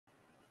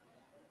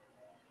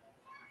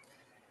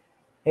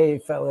Hey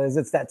fellas,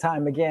 it's that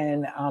time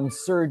again. I'm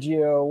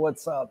Sergio.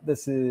 What's up?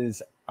 This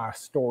is our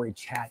story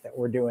chat that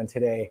we're doing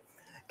today.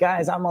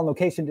 Guys, I'm on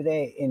location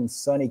today in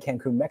sunny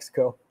Cancun,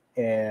 Mexico.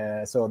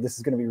 And so this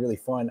is going to be really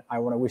fun. I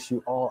want to wish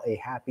you all a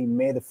happy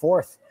May the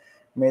 4th.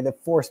 May the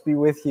force be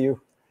with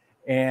you.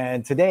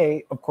 And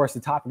today, of course,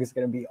 the topic is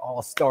going to be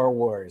all Star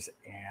Wars.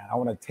 And I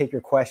want to take your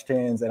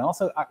questions. And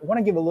also, I want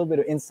to give a little bit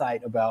of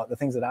insight about the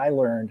things that I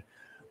learned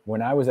when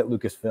I was at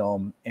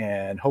Lucasfilm,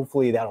 and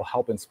hopefully that'll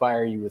help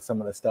inspire you with some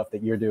of the stuff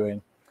that you're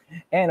doing.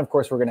 And of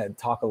course, we're going to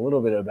talk a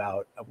little bit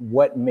about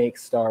what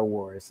makes Star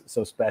Wars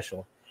so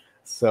special.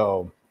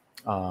 So,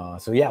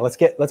 yeah, let's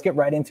get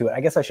right into it.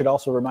 I guess I should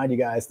also remind you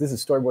guys, this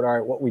is Storyboard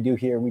Art. What we do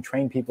here, we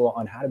train people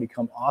on how to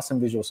become awesome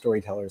visual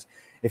storytellers.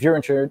 If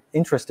you're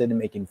interested in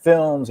making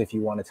films, if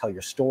you want to tell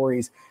your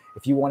stories,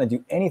 if you want to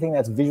do anything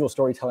that's visual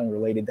storytelling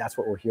related, that's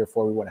what we're here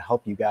for. We want to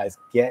help you guys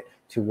get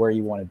to where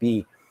you want to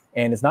be.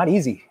 And it's not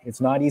easy.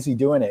 It's not easy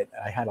doing it.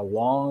 I had a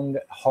long,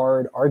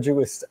 hard,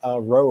 arduous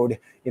road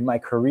in my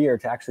career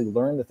to actually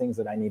learn the things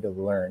that I need to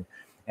learn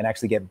and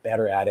actually get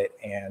better at it.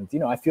 And, you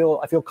know, I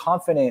feel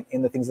confident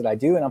in the things that I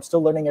do, and I'm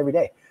still learning every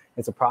day.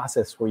 It's a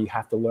process where you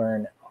have to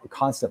learn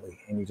constantly,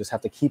 and you just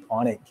have to keep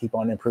on it, keep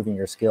on improving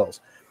your skills.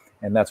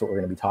 And that's what we're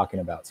going to be talking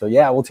about. So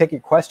yeah, we'll take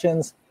your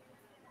questions.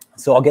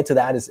 So I'll get to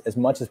that as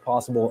much as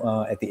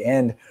possible at the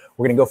end.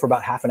 We're going to go for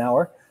about half an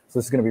hour. So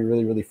this is going to be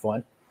really, really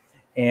fun.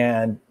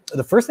 And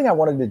the first thing I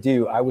wanted to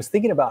do, I was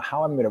thinking about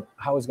how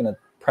I was gonna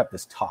prep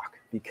this talk,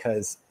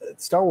 because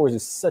Star Wars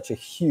is such a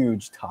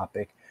huge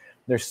topic.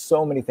 There's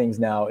so many things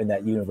now in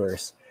that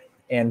universe.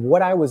 And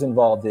what I was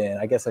involved in,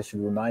 I guess I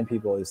should remind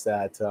people, is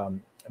that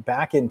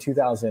back in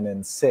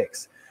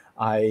 2006,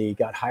 I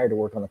got hired to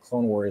work on the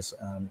Clone Wars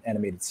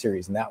animated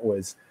series. And that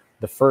was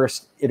the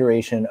first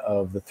iteration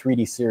of the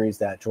 3D series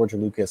that George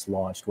Lucas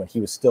launched when he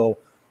was still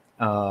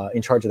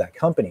in charge of that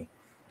company.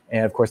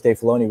 And of course, Dave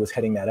Filoni was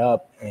heading that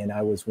up, and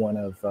I was one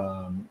of.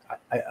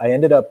 I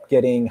ended up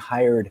getting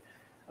hired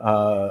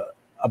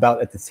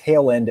about at the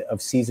tail end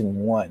of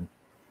season 1,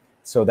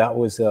 so that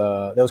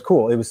was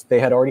cool. They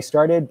had already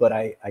started, but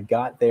I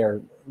got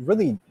there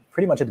really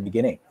pretty much at the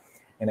beginning,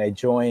 and I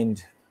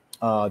joined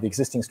the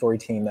existing story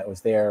team that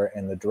was there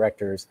and the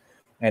directors,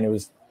 and it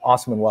was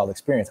awesome and wild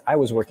experience. I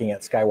was working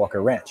at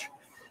Skywalker Ranch,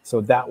 so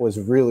that was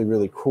really,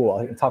 really cool.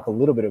 I can talk a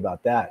little bit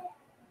about that,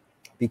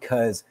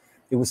 because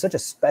it was such a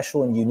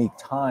special and unique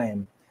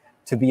time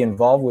to be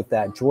involved with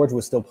that. George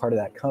was still part of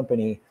that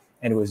company,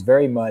 and it was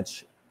very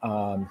much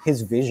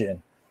his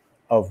vision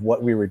of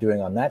what we were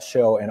doing on that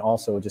show, and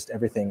also just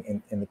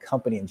everything in the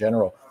company in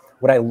general.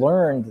 What I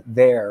learned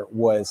there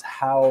was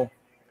how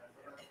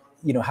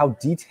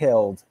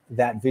detailed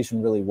that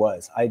vision really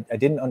was. I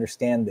didn't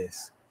understand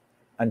this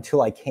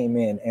until I came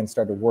in and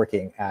started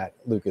working at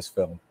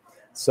Lucasfilm.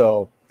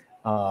 So,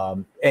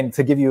 and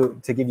to give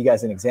you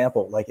guys an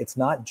example, like, it's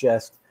not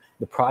just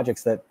the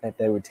projects that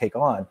they would take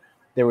on.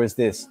 There was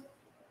this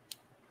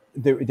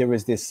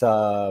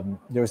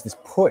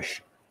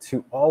push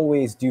to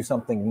always do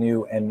something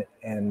new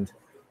and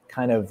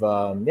kind of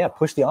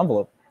push the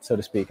envelope, so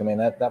to speak. I mean,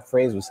 that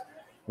phrase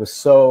was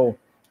so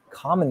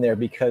common there,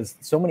 because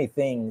so many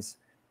things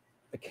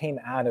came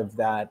out of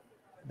that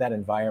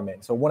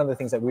environment. So one of the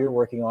things that we were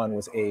working on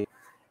was a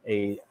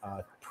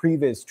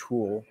previs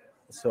tool.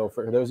 So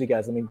for those of you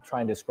guys, let me try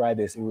and describe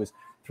this. It was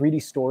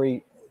 3D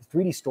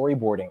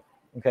storyboarding.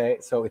 Okay,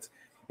 so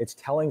it's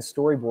telling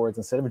storyboards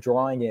instead of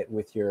drawing it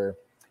with your,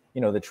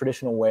 the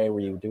traditional way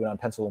where you do it on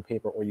pencil and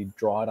paper, or you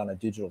draw it on a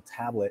digital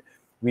tablet.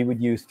 We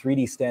would use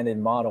 3D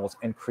stand-in models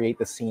and create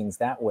the scenes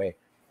that way.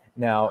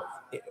 Now,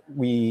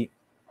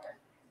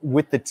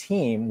 with the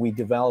team, we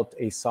developed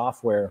a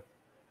software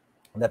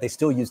that they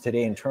still use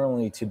today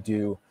internally to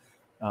do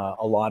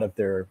a lot of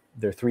their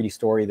 3D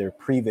story, their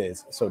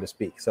previs, so to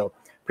speak. So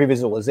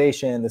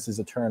pre-visualization, this is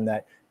a term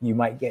that you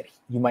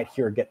might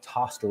hear get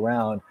tossed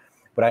around.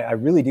 But I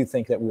really do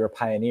think that we were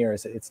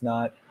pioneers. It's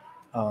not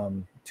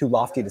too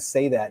lofty to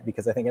say that,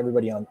 because I think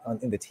everybody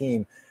in the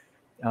team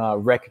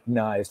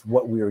recognized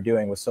what we were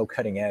doing was so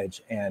cutting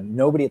edge, and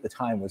nobody at the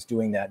time was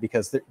doing that,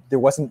 because there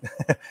wasn't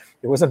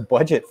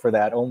budget for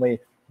that. Only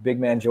Big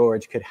Man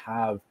George could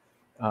have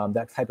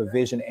that type of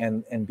vision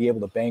and be able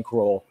to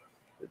bankroll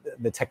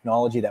the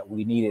technology that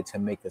we needed to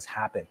make this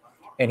happen.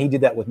 And he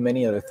did that with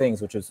many other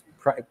things, which was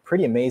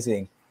pretty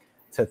amazing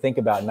to think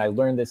about. And I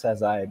learned this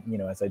as I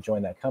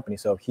joined that company.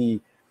 So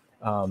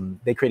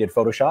they created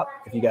Photoshop,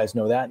 if you guys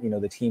know that.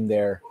 The team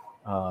there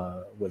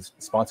was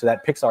sponsored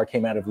that. Pixar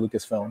came out of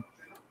Lucasfilm.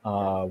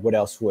 What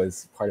else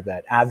was part of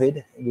that?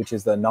 Avid, which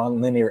is the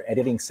nonlinear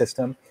editing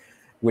system,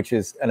 which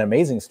is an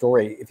amazing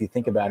story if you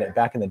think about it.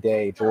 Back in the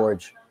day,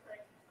 George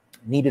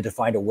needed to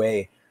find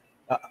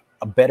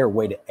a better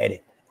way to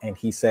edit. And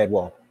he said,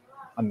 well,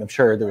 I'm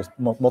sure there was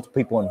multiple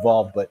people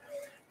involved, but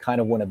kind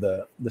of one of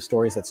the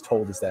stories that's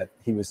told is that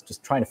he was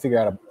just trying to figure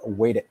out a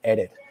way to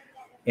edit.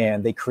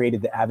 And they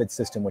created the Avid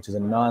system, which is a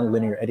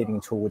non-linear editing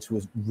tool, which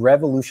was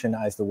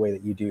revolutionized the way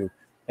that you do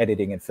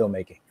editing and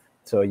filmmaking.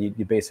 So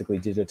you basically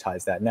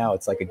digitize that. Now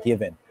it's like a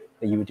given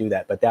that you would do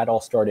that. But that all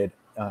started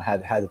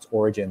had its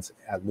origins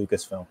at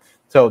Lucasfilm.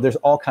 So there's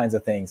all kinds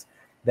of things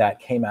that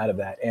came out of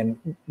that. And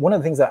one of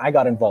the things that I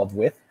got involved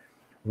with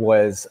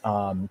was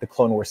the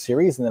Clone Wars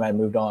series, and then I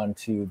moved on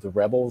to the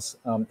Rebels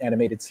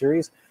animated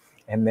series,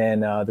 and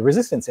then the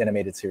Resistance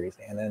animated series.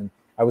 And then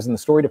I was in the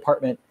story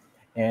department,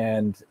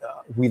 and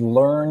we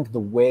learned the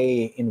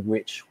way in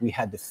which we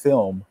had to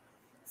film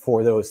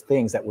for those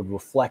things that would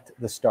reflect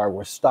the Star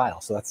Wars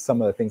style. So that's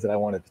some of the things that I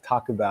wanted to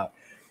talk about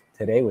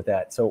today with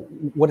that. So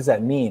what does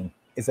that mean?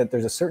 Is that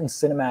there's a certain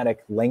cinematic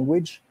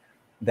language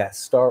that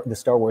the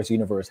Star Wars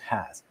universe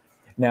has.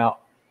 Now,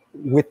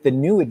 with the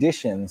new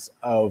editions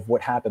of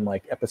what happened,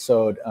 like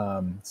episode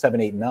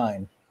 7, 8,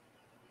 9,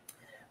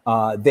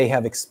 they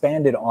have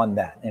expanded on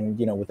that. And,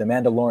 you know, with The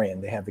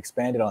Mandalorian, they have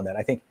expanded on that.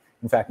 I think,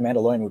 in fact,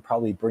 Mandalorian would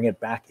probably bring it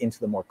back into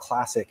the more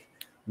classic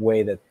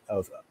way that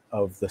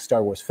of the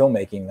Star Wars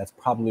filmmaking. That's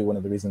probably one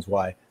of the reasons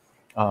why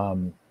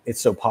it's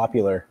so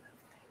popular.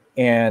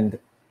 And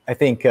I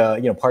think,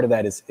 you know, part of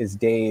that is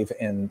Dave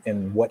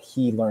and what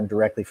he learned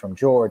directly from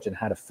George and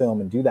how to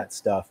film and do that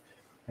stuff.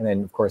 And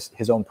then, of course,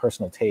 his own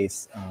personal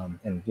tastes,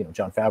 and, you know,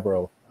 Jon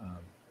Favreau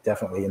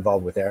definitely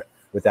involved with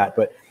that.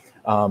 But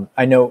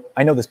I know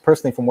this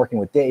personally from working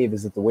with Dave,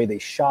 is that the way they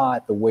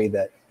shot, the way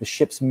that the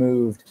ships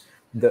moved,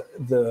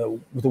 the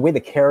way the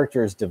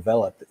characters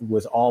developed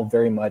was all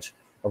very much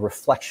a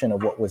reflection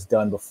of what was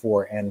done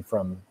before and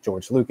from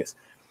George Lucas.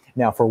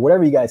 Now, for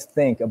whatever you guys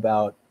think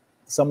about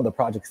some of the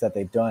projects that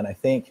they've done, I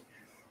think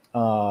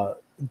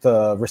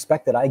the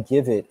respect that I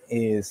give it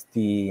is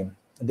the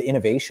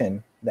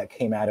innovation that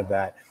came out of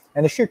that,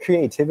 and the sheer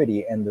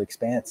creativity and the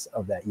expanse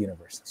of that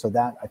universe. So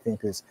that, I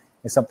think, is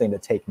something to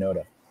take note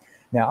of.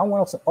 Now, I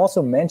want to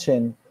also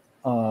mention,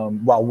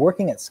 while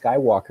working at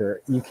Skywalker,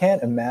 you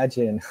can't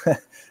imagine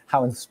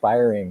how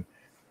inspiring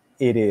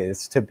it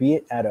is to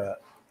be at a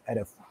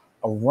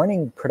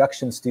running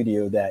production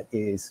studio that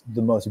is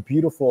the most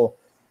beautiful,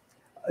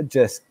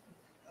 just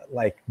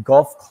like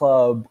golf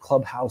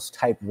clubhouse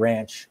type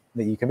ranch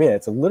that you can be in.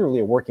 It's literally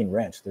a working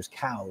ranch. There's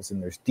cows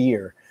and there's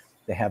deer.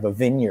 They have a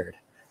vineyard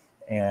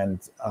and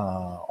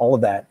all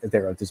of that.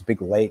 There's a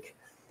big lake.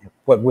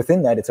 But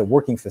within that, it's a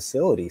working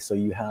facility. So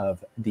you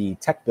have the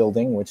tech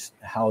building, which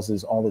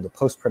houses all of the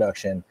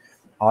post-production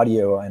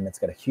audio, and it's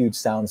got a huge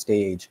sound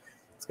stage.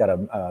 It's got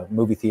a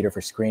movie theater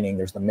for screening.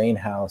 There's the main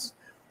house,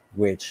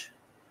 which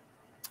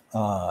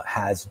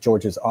has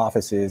George's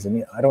offices.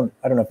 And I don't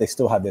know if they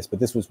still have this, but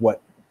this was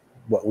what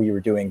we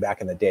were doing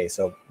back in the day.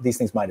 So these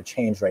things might have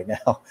changed right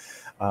now,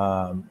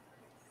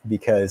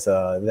 because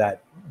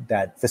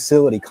that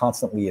facility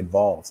constantly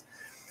evolves.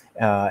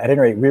 At any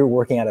rate, we were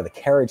working out of the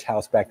carriage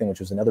house back then, which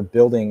was another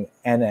building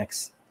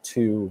annex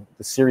to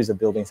the series of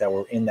buildings that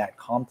were in that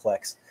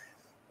complex.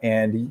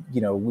 And,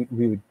 you know,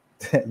 we would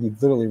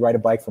you'd literally ride a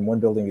bike from one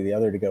building to the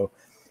other to go,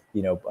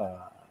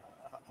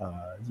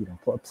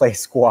 play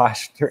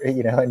squash,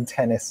 and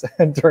tennis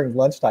during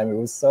lunchtime. It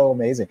was so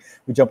amazing.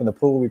 We jump in the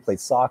pool, we played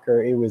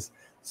soccer. It was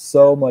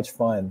so much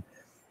fun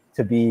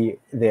to be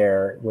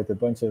there with a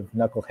bunch of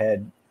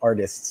knucklehead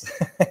artists.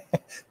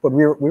 But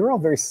we were all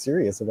very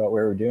serious about what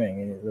we were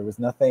doing. There was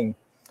nothing,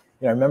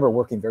 I remember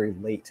working very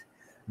late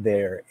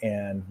there,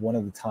 and one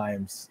of the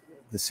times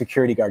the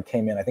security guard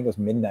came in, I think it was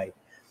midnight,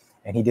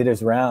 and he did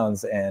his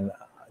rounds, and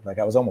like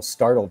I was almost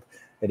startled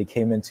that he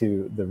came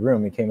into the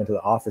room. He came into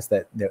the office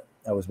that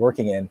I was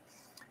working in,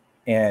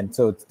 and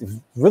so it was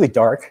really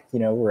dark.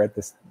 We're at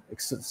this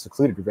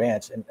secluded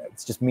ranch, and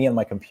it's just me on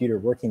my computer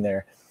working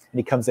there. And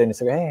he comes in and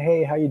says,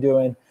 "Hey, how you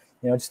doing?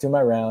 Just doing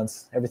my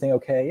rounds. Everything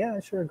okay?" "Yeah,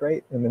 sure,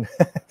 great." And then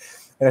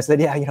and I said,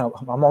 "Yeah,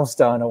 I'm almost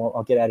done.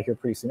 I'll get out of here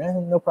pretty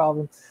soon." "No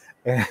problem."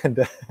 And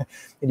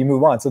and you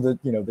move on. So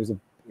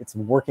it's a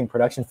working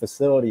production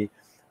facility,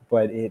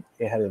 but it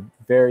had a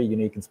very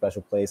unique and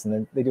special place. And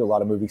then they do a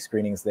lot of movie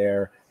screenings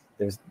there.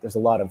 There's a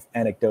lot of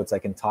anecdotes I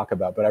can talk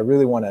about, but I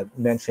really want to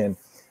mention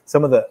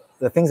some of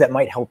the things that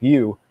might help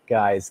you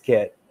guys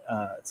get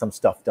some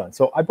stuff done.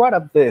 So I brought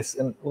up this,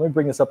 and let me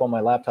bring this up on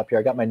my laptop here.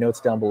 I got my notes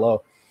down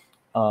below.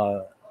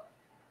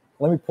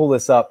 Let me pull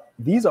this up.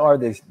 These are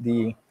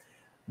the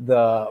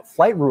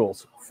flight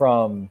rules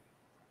from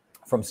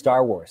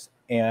Star Wars,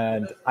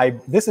 and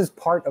this is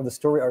part of the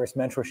Story Artist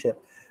Mentorship.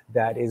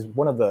 That is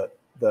one of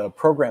the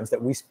programs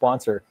that we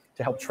sponsor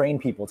to help train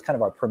people. It's kind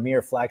of our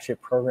premier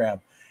flagship program,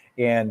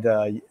 and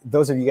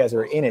those of you guys who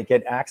are in it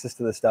get access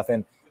to this stuff.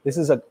 And this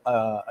is a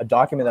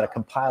document that I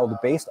compiled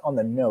based on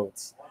the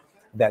notes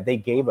that they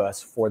gave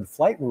us for the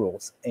flight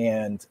rules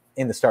and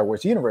in the Star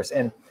Wars universe.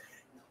 And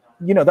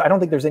I don't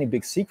think there's any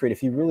big secret.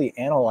 If you really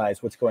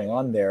analyze what's going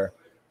on there,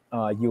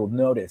 you'll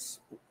notice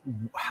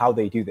how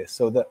they do this.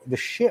 So the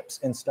ships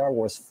in Star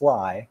Wars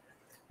fly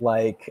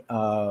like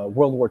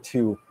World War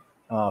II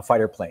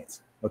fighter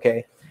planes,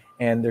 okay?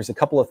 And there's a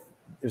couple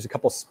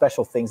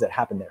special things that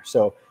happen there.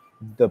 So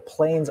the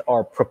planes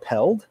are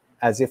propelled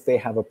as if they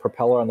have a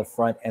propeller on the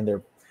front, and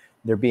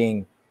they're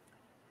being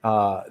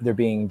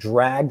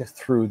dragged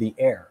through the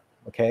air,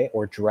 okay,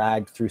 or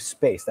dragged through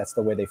space. That's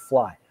the way they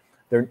fly.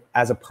 They're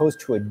as opposed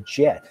to a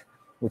jet,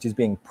 which is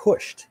being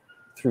pushed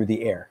through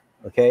the air,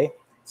 okay.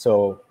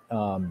 So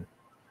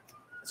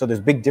So there's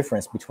a big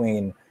difference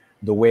between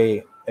the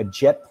way a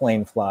jet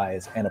plane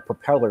flies and a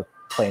propeller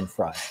plane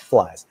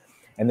flies.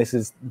 And this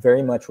is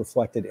very much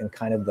reflected in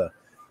kind of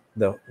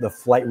the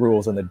flight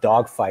rules and the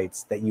dog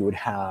fights that you would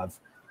have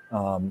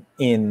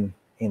in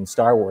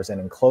Star Wars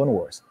and in Clone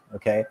Wars,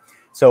 okay?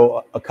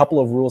 So a couple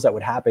of rules that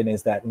would happen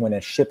is that when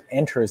a ship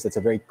enters, it's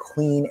a very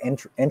clean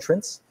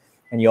entrance,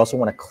 and you also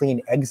want a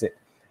clean exit.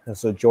 And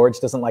so George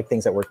doesn't like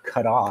things that were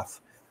cut off,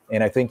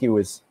 and I think he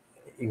was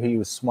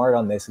smart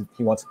on this.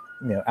 He wants,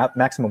 you know,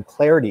 maximum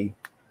clarity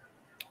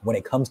when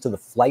it comes to the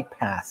flight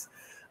path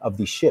of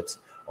these ships.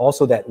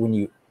 Also, that when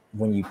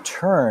you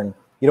turn,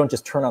 you don't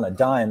just turn on a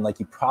dime like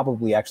you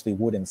probably actually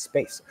would in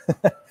space,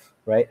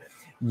 right?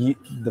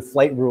 The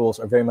flight rules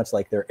are very much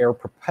like they're air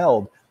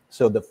propelled,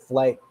 so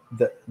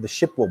the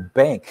ship will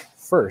bank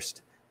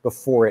first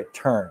before it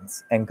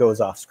turns and goes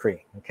off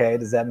screen. Okay,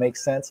 does that make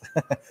sense?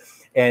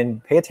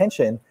 And pay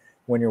attention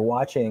when you're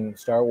watching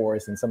Star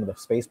Wars and some of the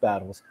space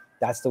battles.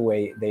 That's the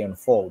way they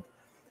unfold.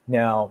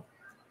 Now,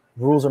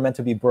 rules are meant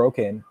to be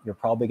broken. You're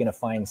probably going to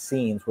find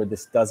scenes where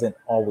this doesn't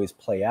always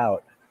play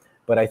out,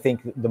 but I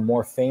think the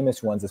more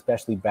famous ones,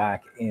 especially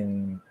back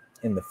in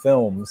the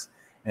films,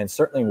 and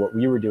certainly what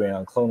we were doing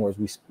on Clone Wars,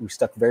 we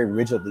stuck very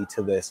rigidly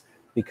to this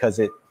because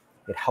it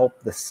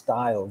helped the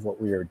style of what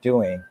we were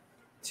doing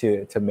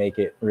to make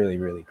it really,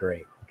 really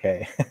great.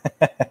 Okay.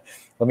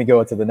 Let me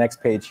go to the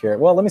next page here.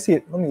 Well, let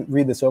me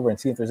read this over and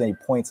see if there's any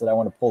points that I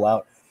want to pull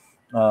out.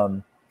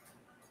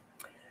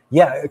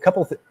 Yeah,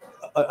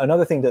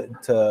 another thing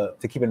to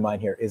keep in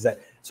mind here is that,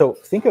 so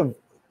think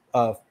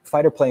of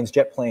fighter planes,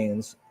 jet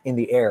planes in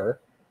the air,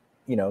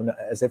 you know,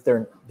 as if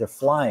they're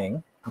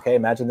flying. Okay,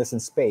 imagine this in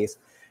space.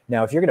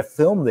 Now, if you're going to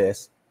film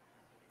this,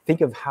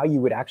 think of how you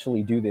would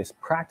actually do this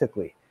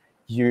practically.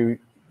 You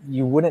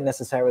wouldn't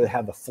necessarily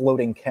have a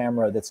floating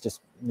camera that's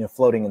just, you know,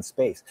 floating in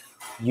space.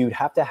 You'd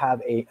have to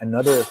have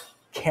another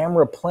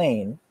camera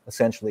plane,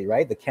 essentially,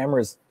 right? The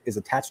camera is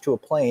attached to a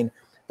plane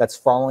that's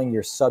following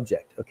your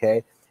subject,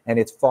 okay? And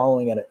it's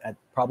following at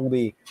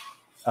probably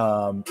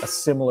a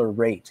similar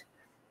rate,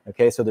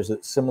 okay? So there's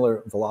a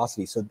similar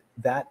velocity. So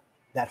that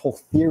whole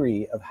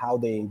theory of how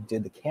they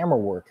did the camera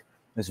work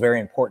is very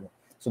important.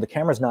 So the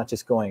camera's not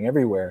just going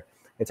everywhere.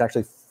 It's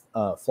actually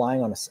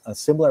flying on a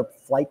similar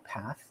flight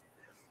path.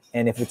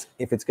 And if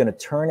it's going to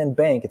turn and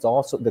bank, it's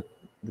also the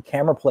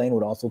camera plane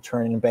would also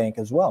turn and bank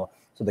as well.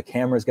 So the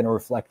camera is going to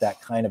reflect that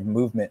kind of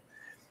movement,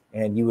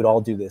 and you would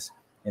all do this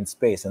in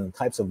space. And the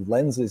types of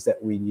lenses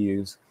that we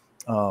use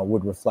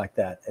would reflect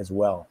that as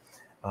well.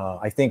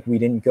 I think we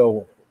didn't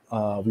go.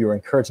 We were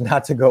encouraged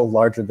not to go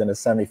larger than a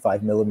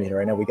 75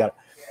 millimeter. I know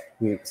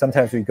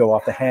sometimes we go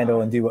off the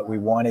handle and do what we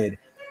wanted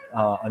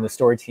on the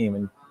story team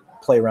and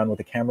play around with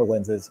the camera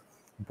lenses,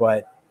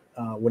 but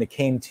when it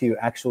came to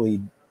actually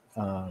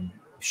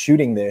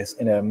shooting this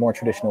in a more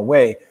traditional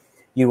way,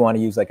 you want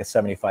to use like a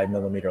 75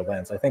 millimeter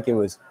lens. I think it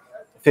was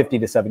 50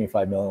 to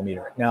 75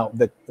 millimeter. Now,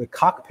 the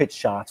cockpit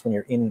shots, when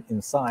you're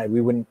inside, we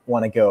wouldn't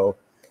want to go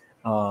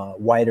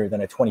wider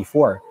than a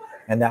 24.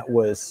 And that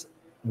was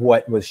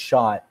what was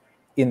shot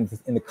in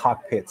the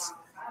cockpits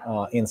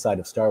inside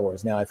of Star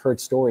Wars. Now, I've heard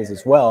stories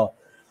as well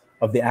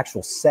of the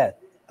actual set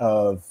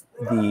of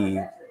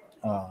the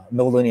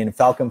Millennium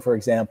Falcon, for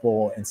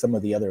example, and some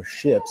of the other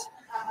ships,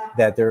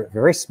 that they're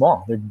very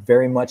small. They're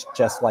very much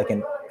just like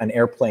an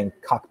airplane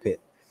cockpit.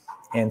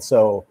 And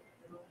so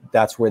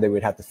that's where they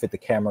would have to fit the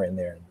camera in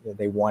there.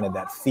 They wanted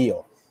that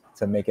feel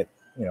to make it,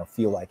 you know,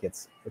 feel like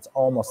it's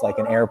almost like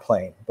an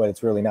airplane, but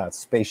it's really not. It's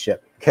a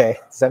spaceship. Okay,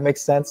 does that make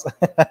sense?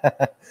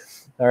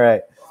 All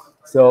right.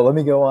 So let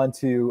me go on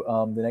to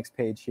the next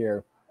page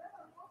here.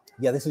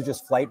 Yeah, this is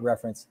just flight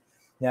reference.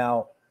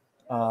 Now,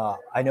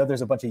 I know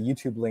there's a bunch of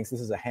YouTube links.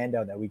 This is a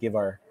handout that we give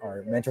our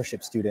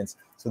mentorship students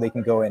so they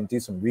can go and do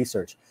some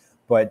research.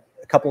 But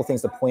a couple of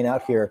things to point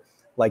out here,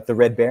 like the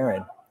Red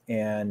Baron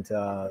and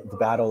the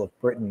Battle of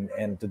Britain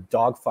and the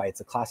dogfights,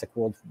 the classic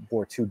World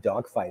War II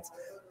dogfights.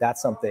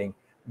 That's something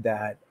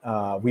that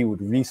we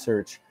would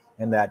research,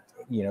 and that,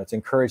 you know, it's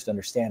encouraged to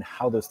understand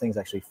how those things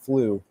actually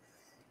flew,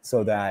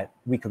 so that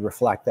we could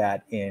reflect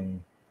that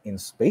in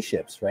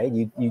spaceships, right?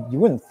 You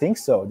wouldn't think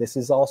so. This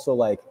is also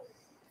like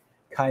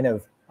kind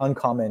of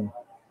uncommon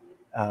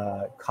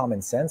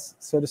common sense,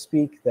 so to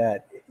speak,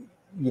 that,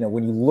 you know,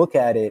 when you look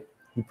at it,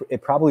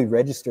 it probably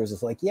registers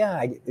as like,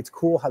 yeah, it's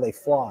cool how they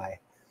fly,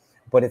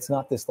 but it's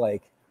not this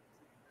like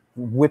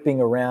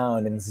whipping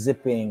around and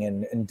zipping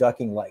and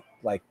ducking like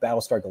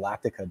Battlestar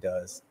Galactica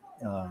does,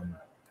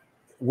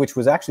 which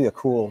was actually a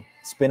cool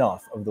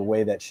spin-off of the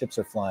way that ships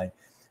are flying.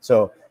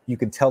 So you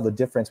could tell the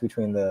difference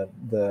between the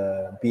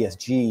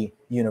BSG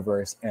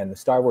universe and the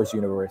Star Wars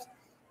universe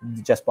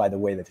just by the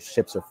way that the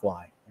ships are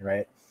flying,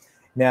 right?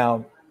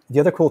 Now, the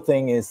other cool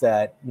thing is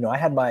that, you know, I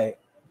had my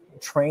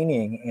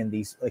training in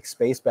these like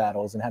space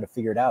battles and how to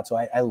figure it out. So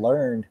I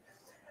learned,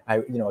 I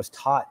was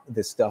taught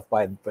this stuff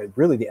by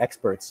really the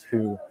experts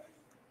who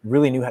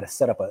really knew how to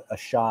set up a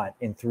shot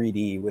in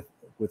 3D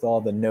with all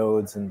the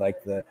nodes and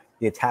like the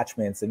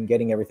attachments and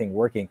getting everything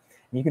working.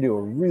 And you can do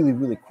a really,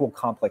 really cool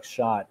complex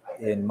shot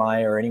in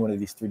Maya or any one of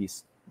these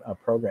 3D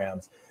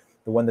programs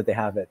the one that they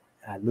have at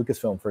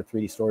Lucasfilm for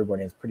 3D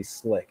storyboarding is pretty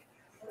slick.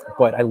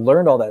 But I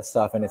learned all that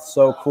stuff, and it's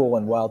so cool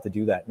and wild to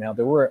do that. Now,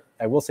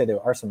 I will say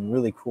there are some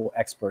really cool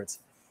experts.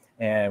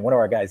 And one of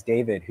our guys,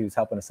 David, who's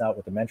helping us out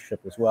with the mentorship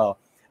as well,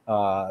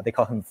 they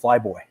call him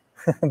Flyboy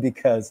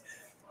because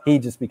he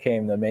just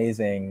became an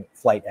amazing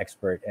flight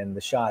expert. And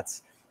the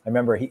shots, I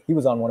remember he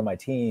was on one of my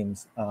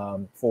teams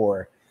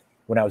for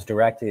when I was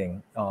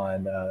directing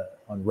on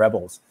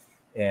Rebels.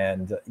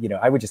 And,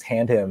 I would just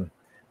hand him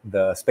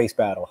the space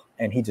battle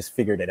and he just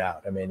figured it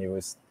out. I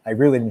mean, I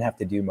really didn't have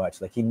to do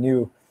much. Like he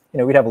knew,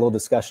 we'd have a little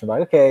discussion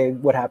about, okay,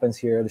 what happens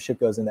here? The ship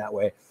goes in that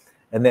way.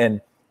 And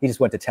then he just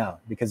went to town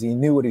because he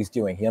knew what he was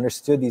doing. He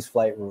understood these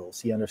flight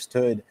rules. He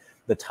understood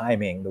the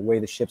timing, the way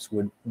the ships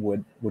would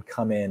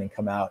come in and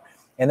come out.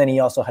 And then he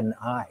also had an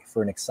eye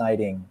for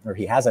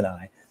he has an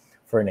eye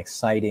for an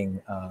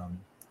exciting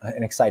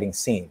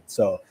scene.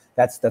 So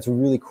that's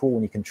really cool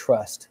when you can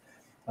trust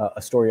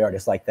a story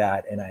artist like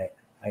that. And I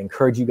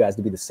encourage you guys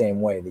to be the same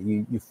way, that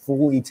you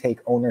fully take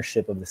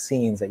ownership of the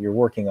scenes that you're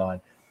working on.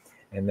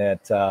 And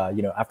that,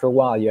 after a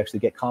while, you actually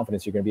get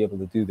confidence you're going to be able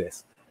to do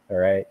this. All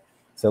right.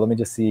 So let me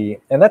just see.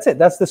 And that's it.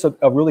 That's just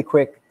a really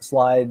quick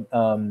slide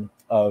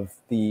of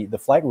the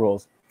flight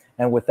rules.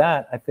 And with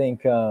that, I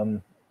think,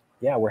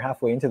 we're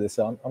halfway into this.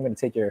 So I'm going to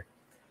take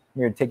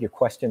your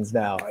questions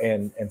now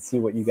and see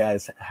what you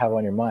guys have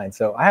on your mind.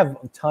 So I have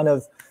a ton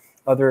of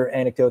other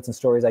anecdotes and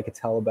stories I could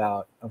tell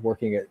about of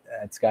working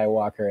at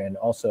Skywalker and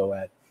also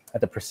at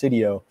the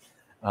Presidio,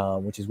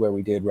 which is where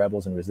we did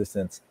Rebels and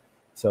Resistance.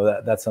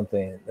 So that's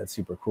something that's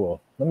super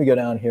cool. Let me go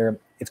down here.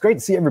 It's great to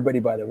see everybody,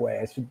 by the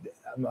way.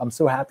 I'm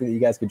so happy that you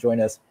guys could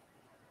join us.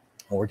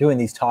 We're doing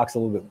these talks a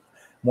little bit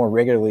more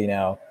regularly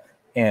now.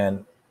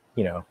 And,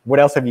 what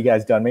else have you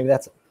guys done? Maybe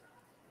that's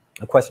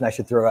a question I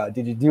should throw out.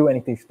 Did you do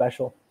anything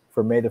special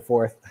for May the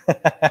 4th?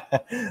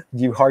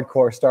 You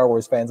hardcore Star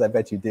Wars fans, I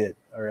bet you did.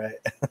 All right.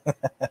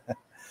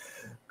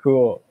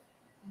 Cool.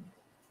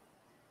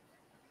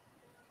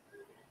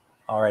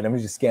 All right, let me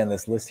just scan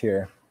this list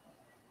here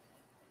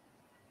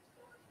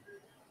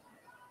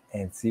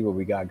and see what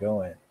we got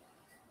going.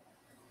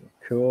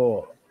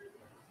 Cool.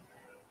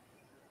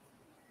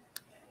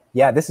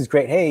 Yeah, this is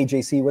great. Hey,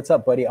 JC, what's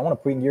up, buddy? I want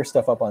to bring your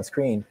stuff up on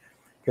screen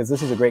because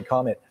this is a great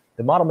comment.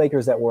 The model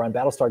makers that were on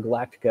Battlestar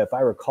Galactica, if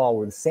I recall,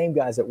 were the same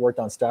guys that worked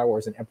on Star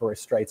Wars and Empire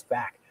Strikes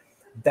Back.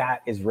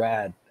 That is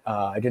rad.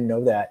 I didn't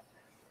know that.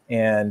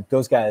 And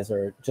those guys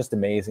are just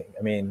amazing.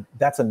 I mean,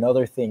 that's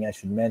another thing I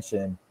should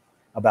mention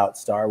about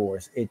Star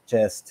Wars. It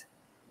just,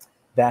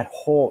 that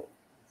whole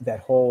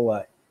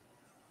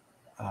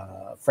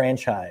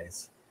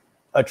franchise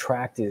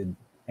attracted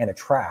and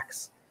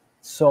attracts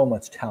so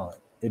much talent.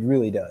 It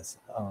really does.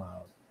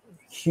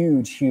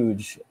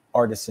 Huge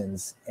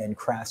artisans and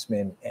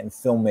craftsmen and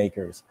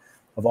filmmakers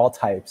of all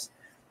types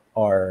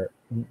are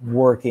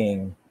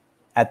working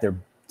at their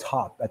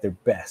top, at their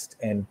best.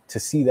 And to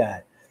see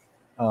that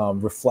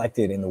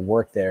reflected in the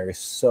work there is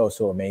so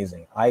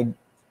amazing. It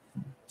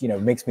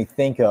makes me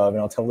think of,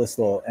 and I'll tell this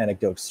little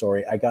anecdote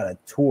story. I got a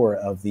tour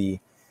of the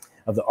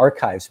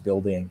archives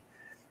building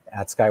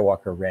at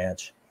Skywalker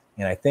Ranch.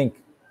 And I think,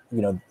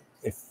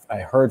 if I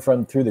heard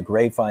through the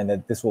grapevine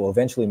that this will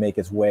eventually make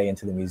its way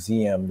into the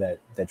museum that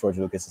George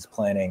Lucas is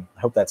planning. I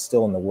hope that's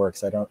still in the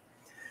works. I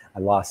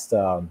lost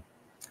the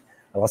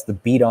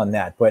beat on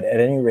that. But at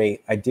any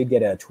rate, I did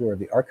get a tour of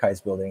the archives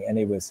building, and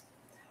it was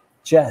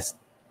just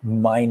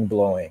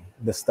mind-blowing,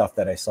 the stuff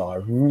that I saw.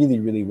 It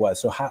really was.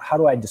 So how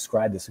do I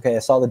describe this? Okay, I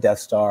saw the Death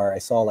Star. I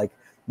saw like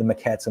the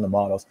maquettes and the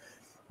models.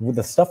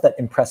 The stuff that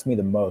impressed me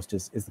the most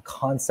is the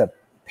concept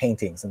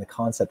paintings and the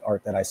concept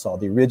art that I saw,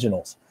 the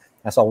originals.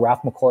 I saw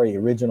Ralph McQuarrie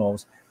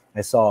originals.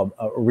 I saw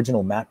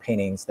original matte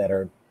paintings that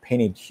are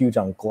painted huge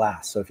on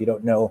glass. So if you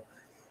don't know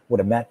what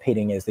a matte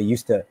painting is, they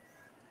used to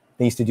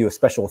do a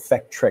special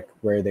effect trick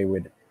where they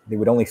would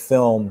only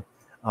film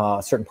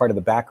a certain part of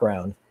the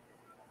background,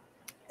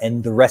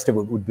 and the rest of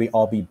it would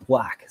all be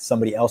black.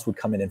 Somebody else would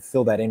come in and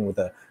fill that in with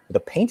a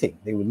painting.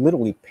 They would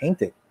literally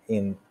paint it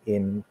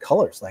in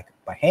colors, like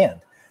by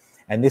hand.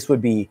 And this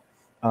would be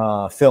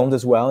filmed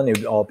as well, and it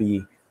would all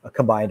be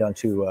combined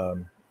onto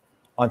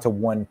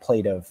one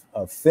plate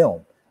of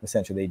film.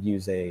 Essentially, they'd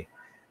use and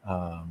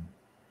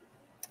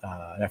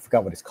I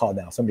forgot what it's called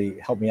now. Somebody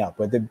help me out.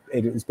 But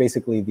it was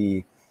basically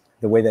the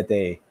way that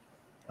they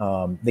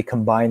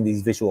combined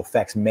these visual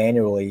effects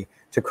manually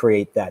to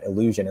create that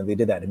illusion. And they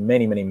did that in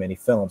many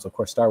films. Of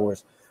course, Star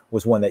Wars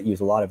was one that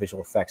used a lot of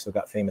visual effects, so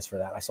got famous for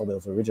that. I saw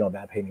those original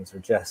matte paintings are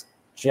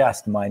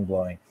just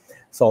mind-blowing.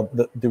 So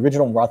the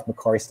original Ralph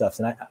McQuarrie stuff,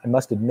 and I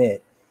must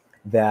admit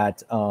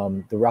that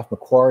the Ralph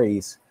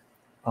McQuarrie's,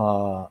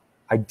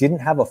 I didn't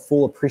have a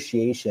full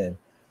appreciation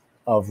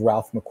of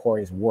Ralph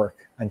McQuarrie's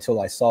work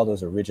until I saw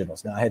those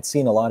originals. Now, I had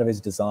seen a lot of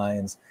his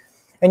designs,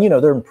 and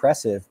they're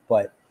impressive,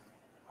 but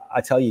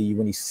I tell you,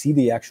 when you see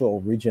the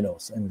actual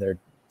originals, and they're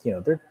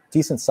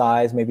decent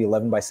size, maybe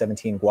 11 by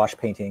 17 gouache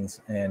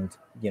paintings and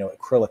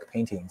acrylic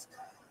paintings,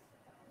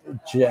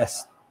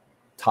 just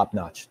top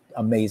notch,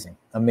 amazing.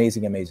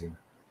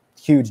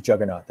 Huge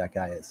juggernaut that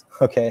guy is.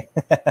 Okay.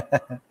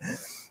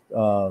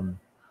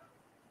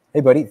 Hey,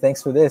 buddy,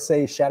 thanks for this.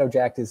 Hey,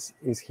 Shadowjack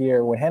is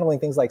here. When handling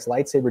things like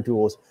lightsaber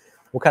duels,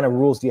 what kind of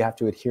rules do you have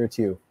to adhere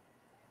to?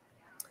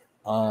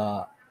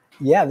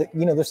 Yeah,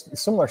 you know, there's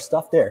similar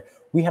stuff there.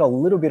 We had a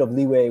little bit of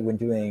leeway when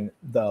doing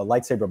the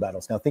lightsaber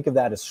battles. Now, think of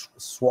that as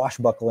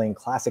swashbuckling,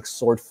 classic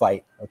sword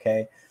fight,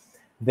 okay?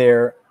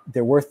 There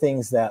were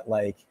things that,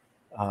 like,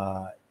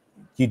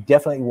 you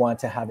definitely want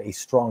to have a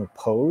strong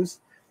pose,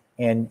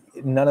 and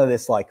none of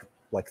this like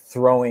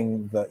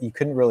throwing the, you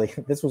couldn't really,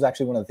 this was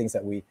actually one of the things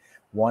that we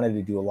wanted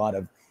to do a lot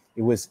of.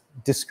 It was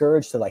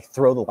discouraged to like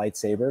throw the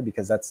lightsaber,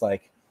 because that's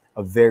like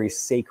a very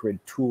sacred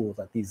tool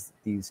that these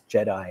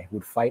Jedi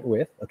would fight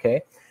with,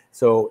 okay?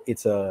 So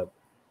it's a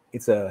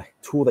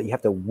tool that you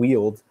have to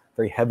wield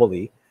very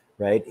heavily,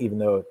 right? Even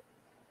though,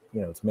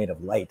 you know, it's made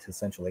of light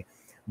essentially,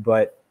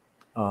 but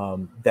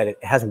that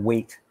it has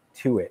weight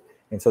to it.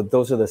 And so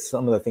those are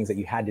some of the things that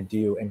you had to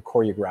do and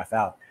choreograph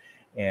out.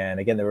 And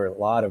again, there were a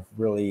lot of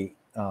really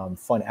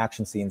fun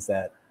action scenes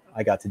that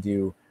I got to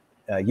do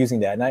using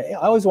that. And I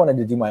always wanted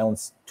to do my own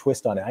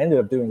twist on it. I ended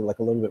up doing like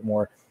a little bit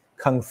more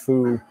kung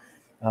fu,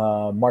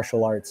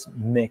 martial arts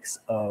mix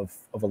of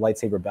a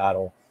lightsaber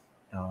battle.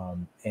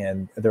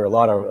 And there are a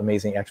lot of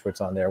amazing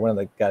experts on there. One of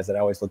the guys that I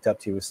always looked up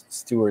to was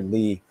Stuart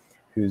Lee,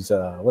 who's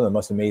one of the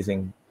most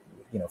amazing,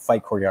 you know,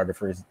 fight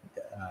choreographers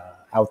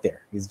out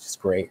there. He's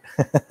just great.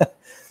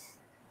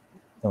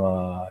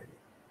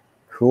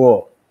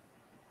 Cool.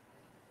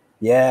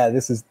 Yeah,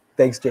 this is,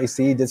 thanks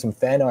JC, did some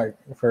fan art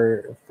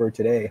for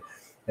today.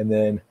 And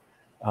then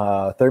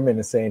Thurman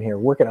is saying here,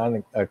 working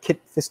on a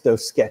Kit Fisto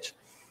sketch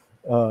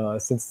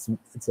since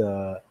it's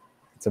a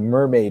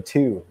mermaid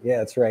too. Yeah,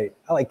 that's right.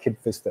 I like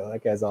Kit Fisto.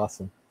 That guy's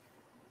awesome.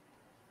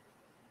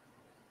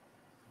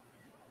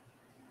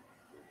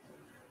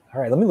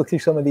 All right, let me look through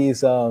some of these,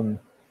 some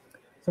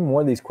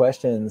more of these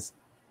questions.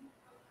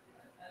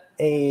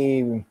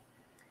 A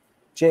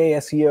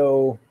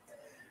JSEO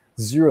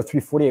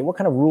 0348, what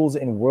kind of rules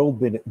in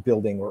world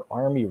building or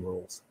army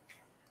rules?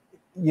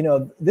 You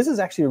know, this is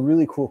actually a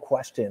really cool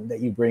question that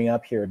you bring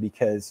up here,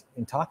 because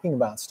in talking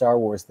about Star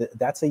Wars,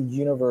 that's a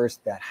universe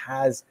that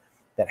has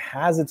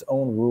its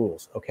own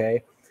rules,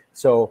 okay?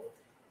 So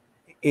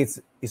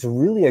it's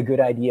really a good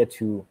idea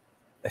to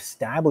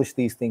establish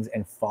these things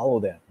and follow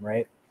them,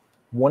 right?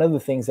 One of the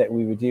things that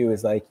we would do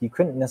is, like, you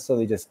couldn't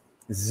necessarily just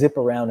zip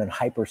around in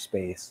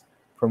hyperspace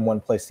from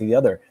one place to the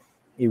other.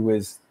 It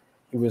was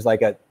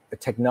like a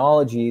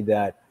technology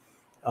that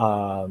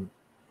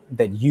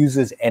that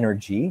uses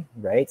energy,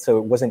 right? So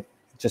it wasn't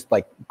just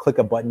like click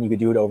a button, you could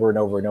do it over and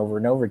over and over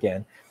and over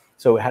again.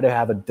 So it had to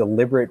have a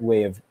deliberate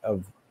way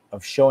of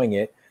showing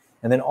it,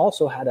 and then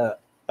also had a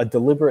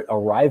deliberate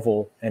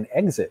arrival and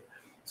exit.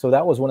 So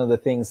that was one of the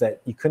things,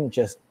 that you couldn't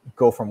just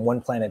go from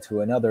one planet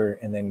to another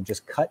and then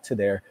just cut to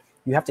there.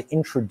 You have to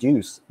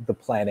introduce the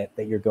planet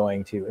that you're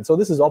going to. And so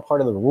this is all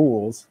part of the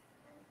rules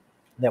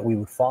that we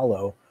would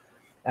follow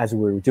as we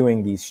were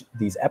doing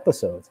these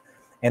episodes.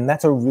 And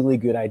that's a really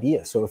good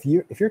idea. So if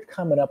you're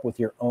coming up with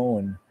your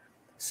own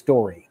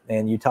story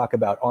and you talk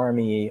about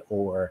army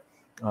or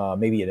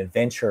maybe an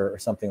adventure or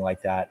something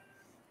like that,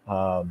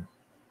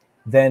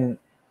 then,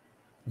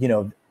 you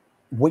know,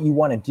 what you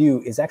want to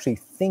do is actually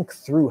think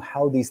through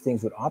how these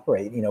things would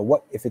operate. You know,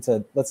 what if it's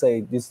a, let's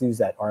say, just use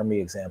that army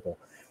example.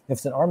 If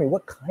it's an army,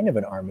 what kind of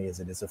an army is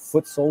it? Is it a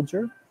foot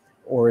soldier,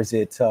 or is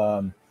it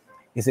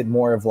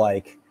more of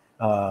like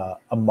a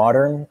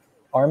modern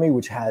army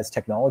which has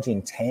technology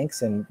and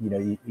tanks, and you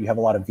know, you have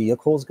a lot of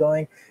vehicles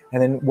going?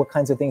 And then what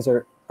kinds of things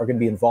are going to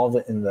be involved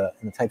in the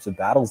types of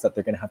battles that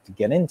they're going to have to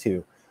get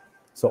into?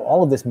 So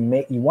all of this,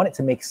 you want it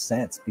to make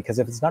sense, because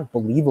if it's not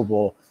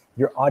believable,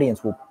 your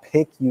audience will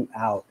pick you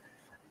out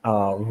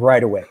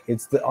right away.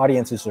 The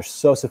audiences are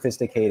so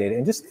sophisticated.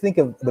 And just think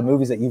of the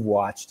movies that you've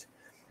watched,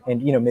 and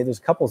you know, maybe there's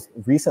a couple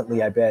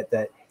recently, I bet,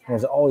 that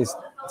there's always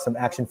some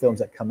action films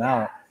that come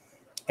out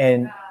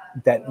and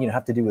that, you know,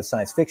 have to do with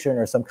science fiction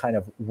or some kind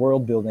of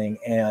world building,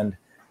 and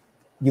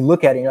you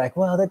look at it and you're like,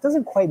 well, that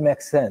doesn't quite make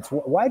sense.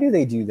 Why do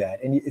they do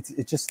that? And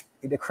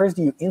it occurs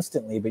to you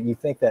instantly, but you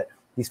think that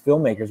these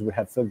filmmakers would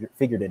have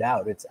figured it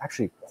out. It's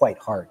actually quite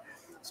hard.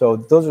 So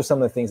those are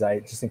some of the things I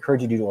just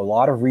encourage you to do a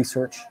lot of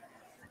research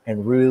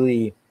and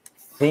really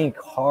think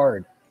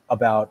hard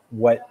about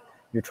what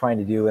you're trying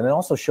to do, and then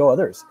also show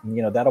others.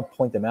 You know, that'll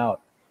point them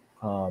out.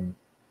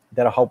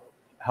 That'll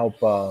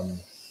help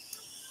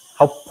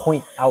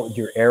point out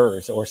your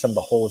errors or some of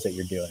the holes that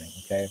you're doing.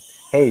 Okay.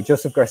 Hey,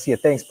 Joseph Garcia,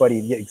 thanks, buddy.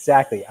 Yeah,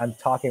 exactly. I'm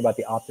talking about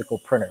the optical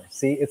printer.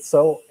 See, it's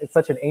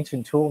such an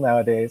ancient tool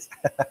nowadays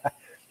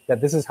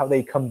that this is how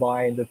they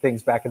combine the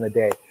things back in the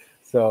day.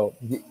 So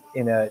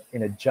in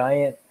a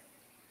giant,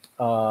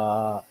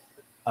 how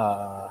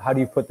do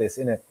you put this?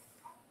 In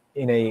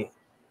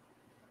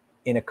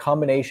a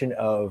combination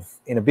of,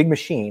 in a big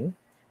machine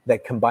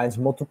that combines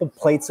multiple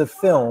plates of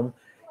film,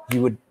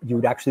 you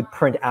would actually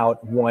print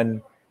out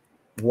one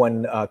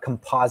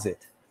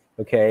composite.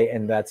 Okay,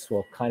 and that's,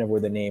 well, kind of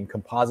where the name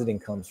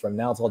compositing comes from.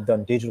 Now it's all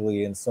done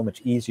digitally and so much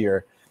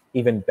easier.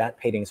 Even matte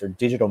paintings are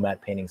digital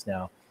matte paintings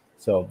now.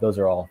 So those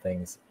are all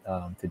things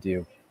to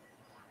do.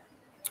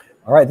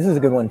 All right, this is a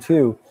good one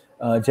too.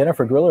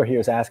 Jennifer Griller here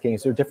is asking,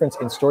 is there a difference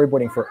in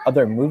storyboarding for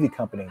other movie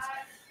companies?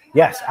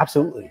 Yes,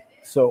 absolutely.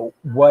 So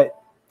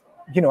what,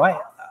 you know,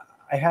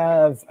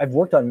 I've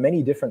worked on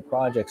many different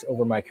projects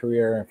over my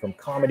career, from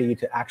comedy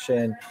to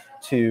action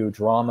to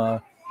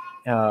drama,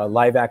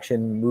 live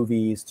action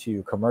movies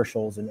to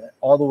commercials, and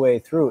all the way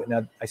through it.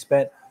 Now, I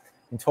spent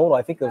in total,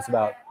 I think it was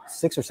about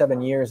 6 or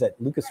 7 years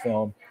at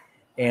Lucasfilm,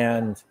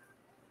 and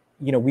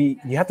you know,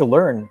 you have to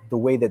learn the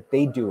way that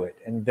they do it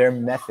and their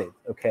method,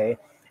 okay?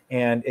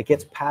 And it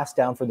gets passed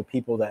down for the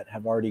people that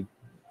have already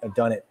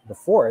done it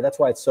before. That's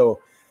why it's so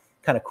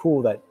kind of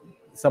cool that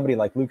somebody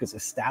like Lucas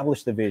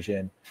established the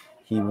vision.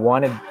 He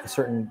wanted a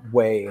certain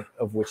way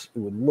of which it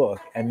would look,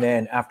 and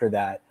then after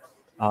that,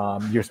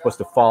 you're supposed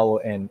to follow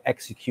and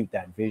execute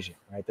that vision,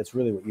 right? That's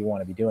really what you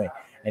want to be doing.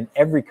 And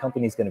every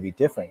company is going to be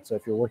different. So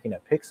if you're working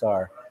at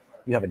Pixar,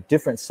 you have a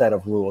different set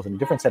of rules and a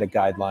different set of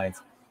guidelines,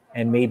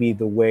 and maybe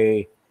the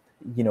way,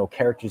 you know,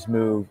 characters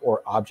move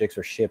or objects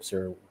or ships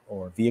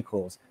or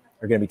vehicles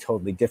are going to be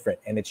totally different.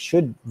 And it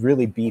should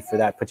really be for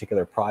that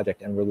particular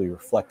project and really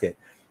reflect it.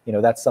 You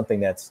know, that's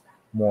something that's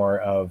more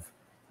of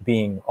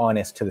being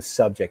honest to the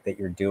subject that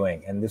you're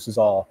doing. And this is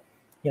all,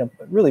 you know,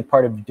 really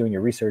part of doing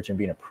your research and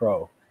being a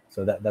pro.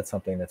 So that's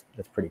something that's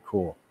pretty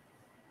cool.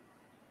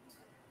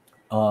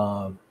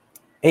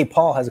 Hey,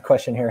 Paul has a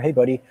question here. Hey,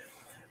 buddy.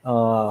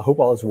 Hope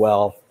all is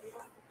well.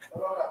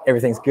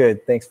 Everything's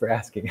good. Thanks for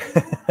asking.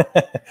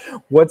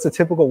 What's a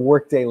typical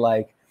workday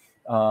like,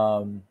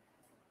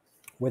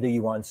 whether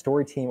you are on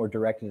story team or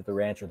directed at the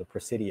ranch or the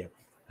Presidio?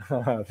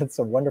 That's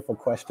a wonderful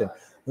question.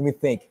 Let me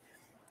think.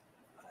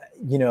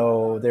 You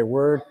know, there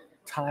were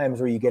times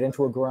where you get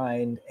into a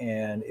grind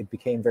and it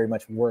became very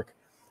much work.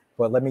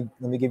 But let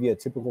me give you a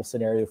typical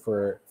scenario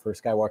for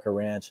Skywalker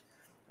Ranch.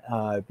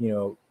 You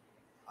know,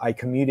 I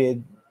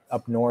commuted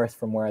up north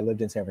from where I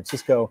lived in San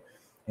Francisco,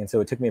 and so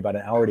it took me about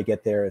an hour to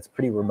get there. It's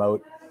pretty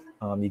remote.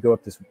 You go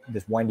up this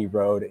windy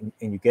road,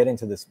 and you get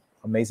into this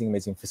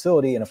amazing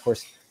facility. And of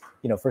course,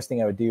 you know, first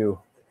thing I would do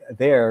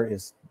there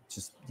is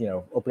just, you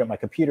know, open up my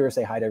computer,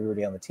 say hi to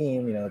everybody on the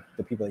team, you know,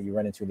 the people that you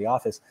run into in the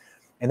office,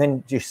 and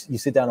then just you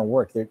sit down and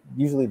work. They're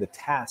usually the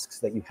tasks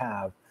that you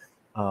have,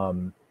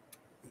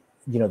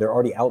 you know, they're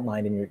already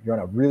outlined, and you're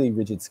on a really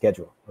rigid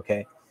schedule.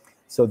 Okay,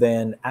 so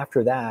then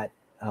after that,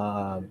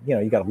 you know,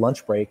 you got a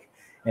lunch break,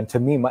 and to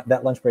me,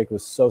 that lunch break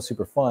was so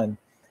super fun.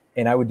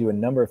 And I would do a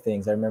number of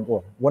things. I remember,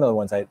 well, one of the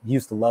ones I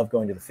used to love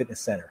going to the fitness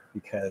center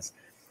because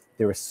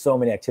there were so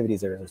many activities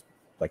there. There's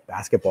like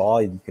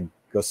basketball, you can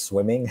go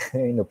swimming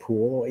in the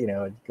pool, you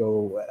know,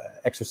 go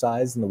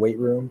exercise in the weight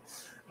room.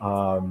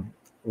 A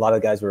lot of the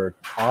guys were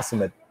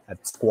awesome at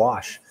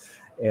squash,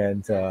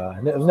 and I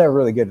was never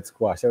really good at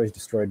squash. It always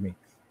destroyed me.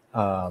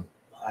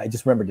 I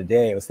just remember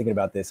today, I was thinking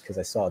about this because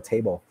I saw a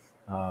table.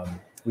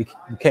 We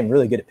became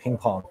really good at ping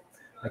pong.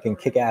 I can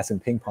kick ass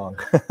in ping pong.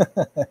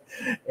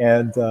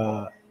 And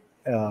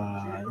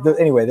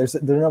anyway, there's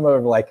a number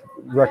of like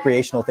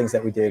recreational things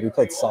that we did. We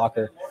played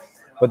soccer,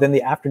 but then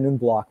the afternoon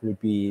block would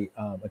be,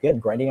 again,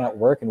 grinding out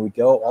work, and we'd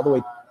go all the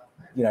way,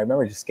 you know, I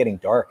remember just getting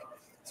dark.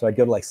 So I'd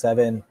go to like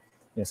 7, you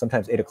know,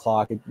 sometimes 8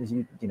 o'clock,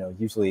 you know,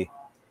 usually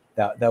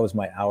that was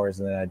my hours.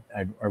 And then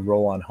I'd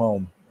roll on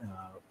home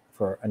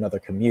for another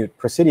commute.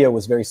 Presidio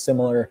was very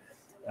similar.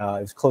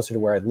 It was closer to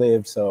where I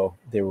lived. So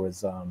there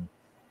was,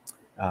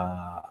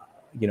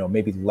 you know,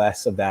 maybe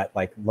less of that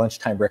like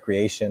lunchtime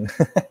recreation.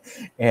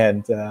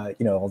 And,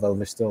 you know, although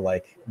there's still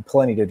like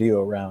plenty to do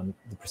around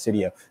the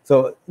Presidio.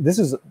 So this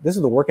is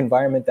the work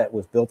environment that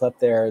was built up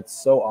there. It's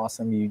so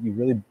awesome. You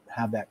really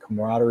have that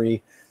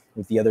camaraderie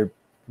with the other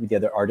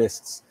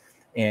artists.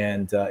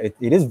 And it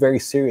is very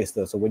serious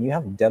though. So when you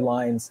have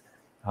deadlines,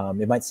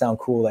 it might sound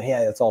cool that,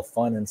 hey, it's all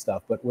fun and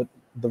stuff, but what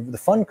the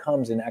fun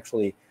comes in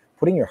actually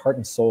putting your heart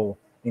and soul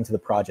into the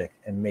project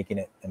and making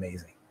it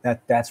amazing.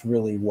 That's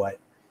really what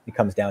it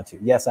comes down to.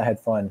 Yes, I had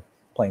fun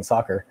playing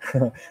soccer.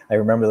 I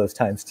remember those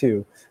times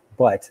too,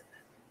 but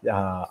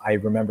I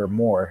remember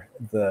more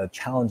the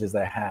challenges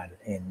that I had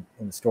in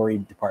the story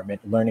department,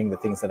 learning the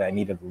things that I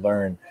needed to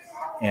learn.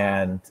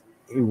 And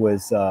it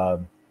was,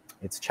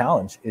 it's a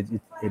challenge.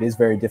 It is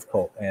very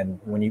difficult. And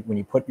when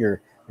you put your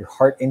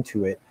heart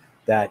into it,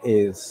 that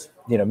is,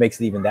 you know,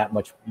 makes it even that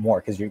much more,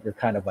 because you're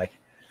kind of like,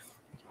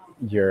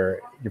 you're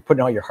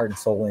putting all your heart and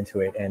soul into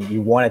it, and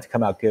you want it to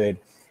come out good.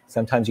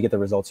 Sometimes you get the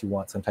results you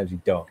want, sometimes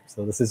you don't.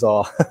 So this is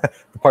all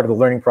the part of the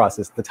learning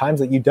process. The times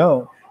that you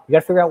don't, you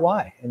got to figure out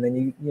why, and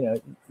then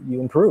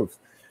you improve,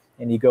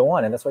 and you go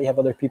on. And that's why you have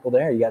other people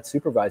there. You got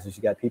supervisors,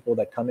 you got people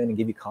that come in and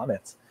give you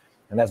comments,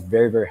 and that's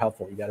very, very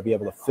helpful. You got to be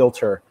able to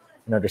filter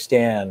and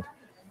understand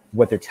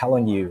what they're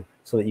telling you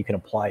so that you can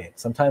apply it.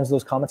 Sometimes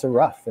those comments are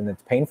rough and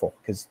it's painful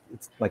because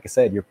it's, like I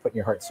said, you're putting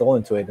your heart and soul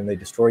into it, and they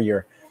destroy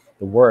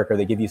the work, or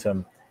they give you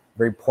some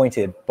very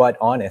pointed but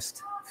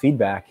honest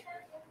feedback.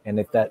 And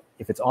if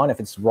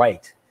it's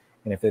right,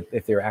 and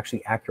if they're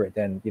actually accurate,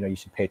 then you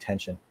should pay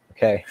attention.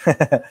 Okay.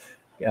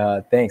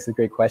 Thanks. A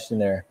great question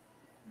there.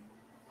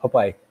 Hope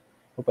I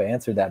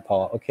answered that,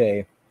 Paul.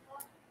 Okay.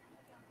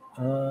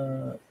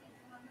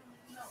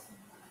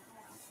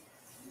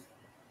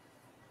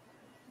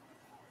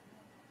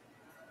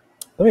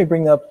 let me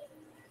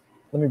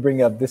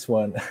bring up this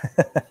one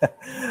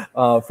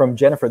from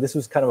Jennifer. This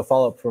was kind of a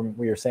follow-up from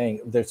what you're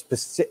saying. There's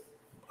specific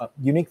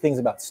unique things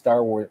about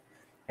Star Wars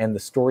and the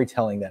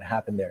storytelling that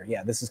happened there.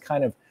 Yeah, this is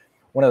kind of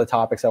one of the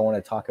topics I want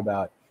to talk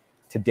about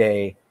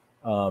today,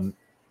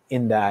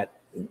 in that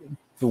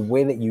the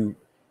way that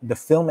the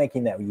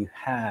filmmaking that you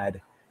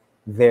had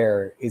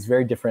there is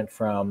very different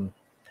from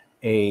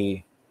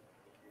a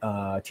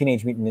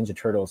Teenage Mutant Ninja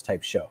Turtles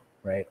type show,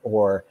 right?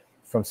 Or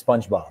from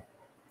SpongeBob,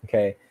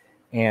 okay?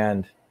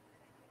 And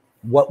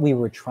what we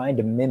were trying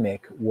to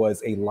mimic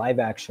was a live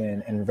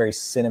action and very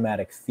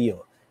cinematic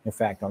feel. In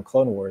fact, on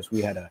Clone Wars,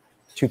 we had a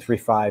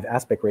 2:3:5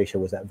 aspect ratio,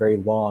 was that very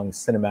long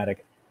cinematic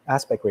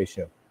aspect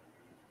ratio.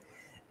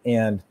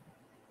 And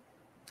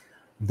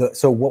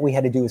so what we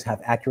had to do is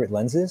have accurate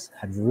lenses,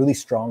 had really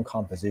strong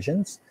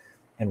compositions,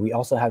 and we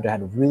also had to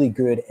have really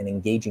good and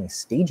engaging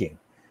staging.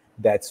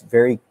 That's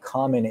very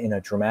common in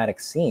a dramatic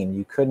scene.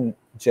 You couldn't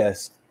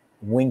just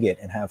wing it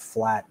and have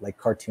flat, like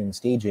cartoon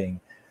staging,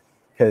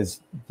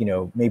 because, you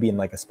know, maybe in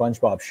like a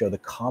SpongeBob show, the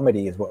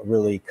comedy is what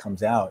really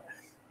comes out.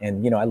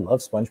 And, you know, I love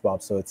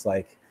SpongeBob, so it's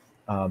like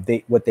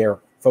what they're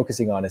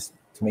focusing on is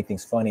to make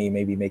things funny,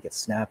 maybe make it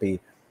snappy.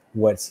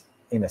 What's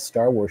in a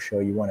Star Wars show,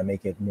 you want to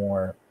make it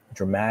more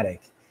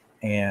dramatic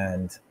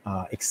and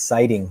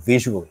exciting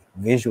visually.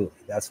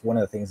 That's one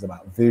of the things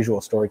about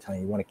visual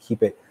storytelling. You want to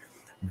keep it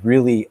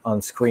really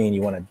on screen.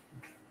 You want to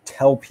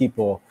tell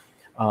people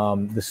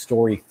the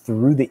story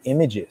through the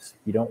images.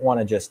 You don't want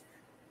to just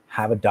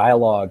have a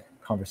dialogue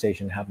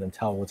conversation, have them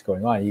tell what's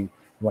going on. You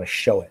want to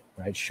show it,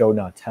 right? Show,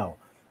 not tell.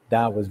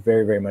 That was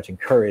very, very much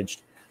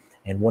encouraged.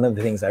 And one of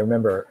the things I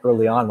remember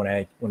early on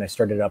when I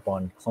started up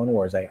on Clone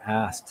Wars, I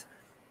asked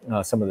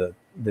some of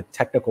the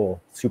technical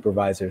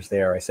supervisors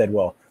there, I said,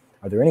 well,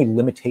 are there any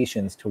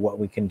limitations to what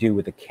we can do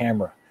with the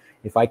camera?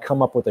 If I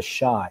come up with a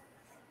shot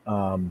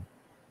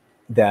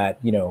that,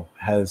 you know,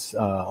 has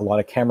a lot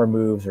of camera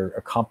moves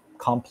or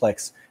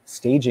complex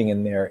staging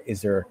in there,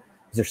 is there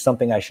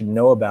something I should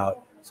know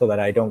about so that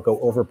I don't go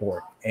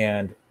overboard?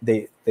 And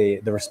the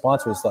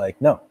response was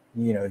like, no,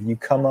 you know, you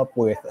come up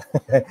with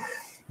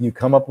you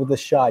come up with a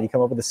shot, you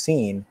come up with a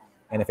scene,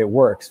 and if it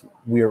works,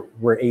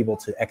 we're able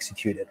to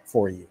execute it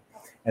for you.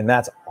 And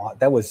that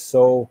was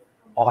so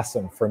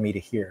awesome for me to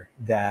hear,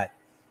 that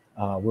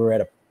we're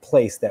at a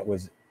place that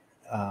was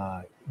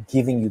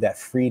giving you that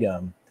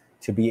freedom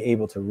to be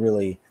able to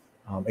really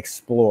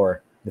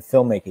explore the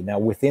filmmaking. Now,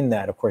 within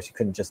that, of course, you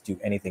couldn't just do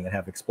anything and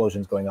have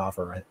explosions going off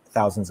or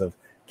thousands of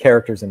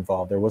characters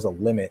involved. There was a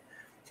limit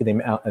to the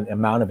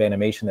amount of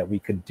animation that we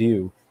could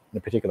do in a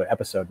particular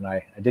episode. And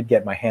I did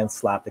get my hand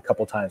slapped a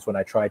couple times when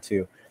I tried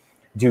to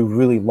do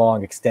really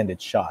long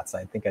extended shots.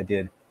 I think I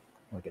did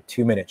like a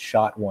 2-minute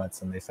shot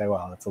once, and they say,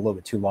 well, it's a little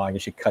bit too long, you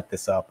should cut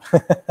this up.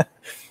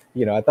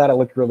 You know, I thought it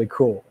looked really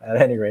cool. At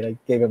any rate, I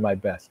gave it my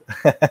best.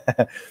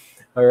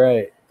 All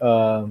right.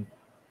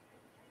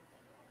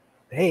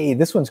 Hey,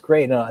 this one's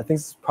great. I think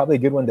this is probably a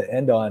good one to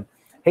end on.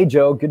 Hey,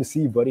 Joe, good to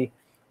see you, buddy.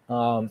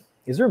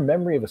 Is there a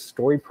memory of a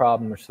story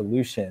problem or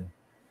solution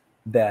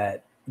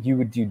that you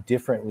would do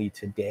differently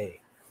today?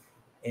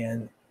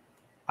 And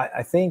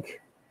I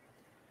think,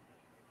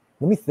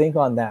 let me think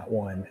on that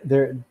one.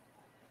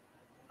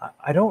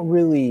 I don't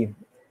really,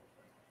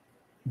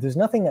 there's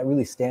nothing that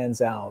really stands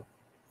out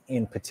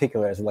in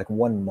particular as like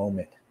one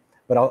moment,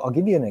 but I'll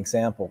give you an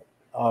example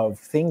of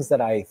things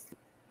that I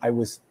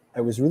was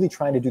really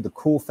trying to do the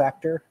cool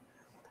factor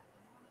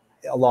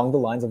along the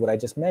lines of what I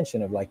just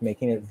mentioned, of like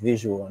making it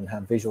visual and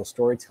have visual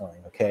storytelling.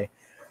 Okay.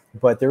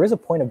 But there is a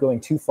point of going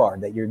too far,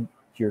 that you're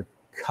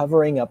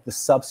covering up the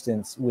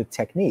substance with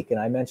technique. And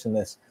I mention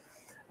this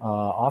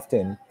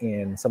often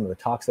in some of the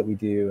talks that we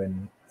do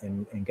and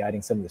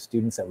guiding some of the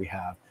students that we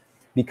have,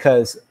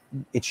 because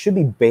it should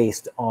be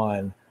based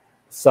on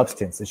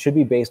substance. It should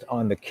be based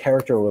on the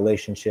character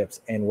relationships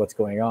and what's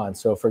going on.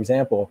 So for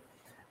example,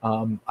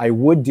 I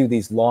would do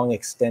these long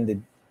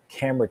extended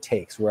camera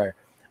takes where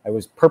I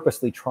was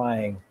purposely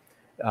trying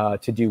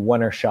to do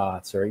one-er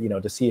shots, or, you know,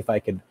 to see if I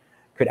could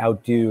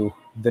outdo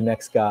the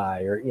next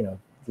guy, or, you know,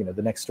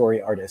 the next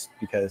story artist,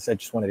 because I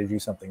just wanted to do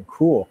something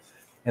cool.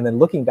 And then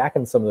looking back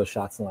on some of those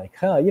shots and like,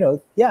 you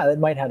know, yeah, that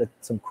might have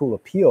some cool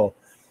appeal,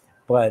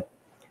 but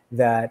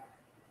that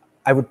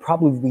I would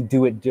probably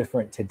do it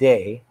different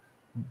today,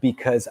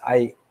 because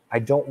I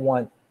don't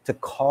want to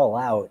call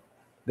out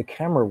the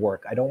camera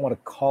work. I don't want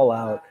to call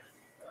out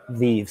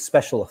the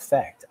special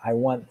effect. I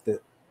want the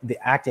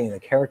acting and the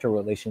character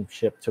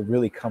relationship to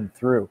really come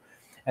through.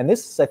 And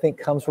this, I think,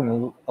 comes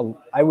from,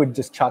 I would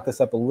just chalk this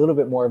up a little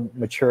bit more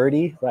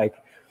maturity. Like,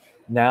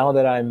 now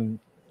that I'm,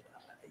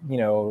 you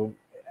know,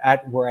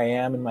 at where I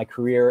am in my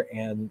career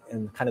and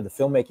kind of the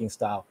filmmaking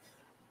style,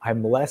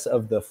 I'm less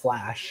of the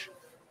flash,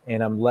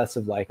 and I'm less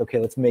of like, okay,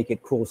 let's make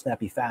it cool,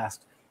 snappy,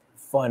 fast,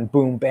 fun,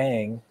 boom,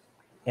 bang,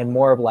 and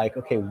more of like,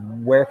 okay,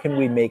 where can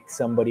we make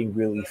somebody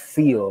really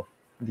feel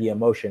the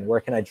emotion? Where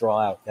can I draw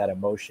out that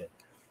emotion?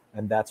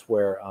 And that's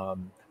where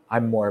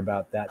I'm more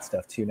about that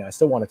stuff too. Now, I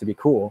still want it to be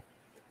cool,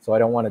 so I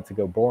don't want it to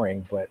go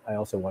boring, but I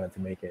also want it to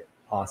make it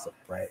awesome,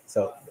 right?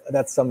 So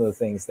that's some of the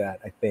things that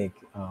I think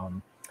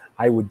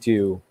I would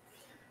do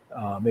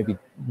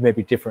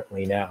maybe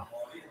differently now.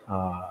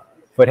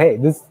 But hey,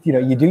 this,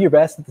 you do your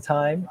best at the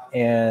time,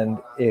 and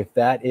if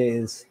that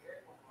is,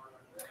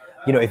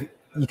 if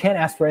you can't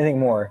ask for anything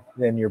more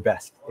than your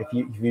best, if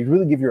you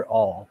really give your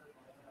all,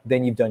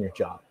 then you've done your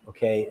job,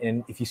 okay?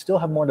 And if you still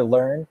have more to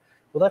learn,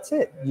 well, that's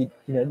it. You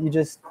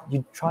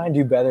try and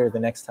do better the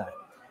next time.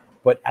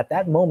 But at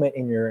that moment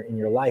in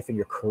your life, in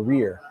your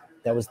career,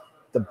 that was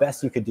the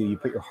best you could do. You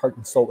put your heart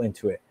and soul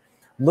into it.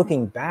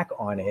 Looking back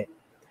on it,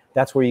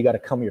 that's where you got to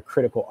come your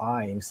critical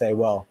eye and say,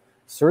 well,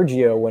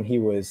 Sergio, when he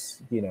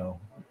was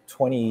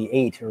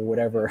 28 or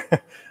whatever, I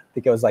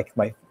think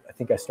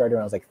I started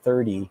when I was like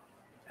 30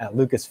 at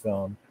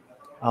Lucasfilm.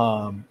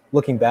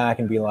 Looking back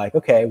and be like,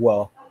 okay,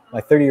 well,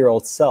 my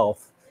 30-year-old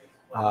self,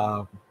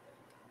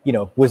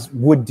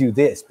 would do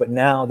this, but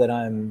now that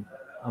I'm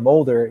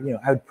older,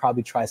 I would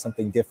probably try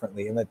something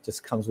differently, and that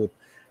just comes with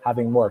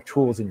having more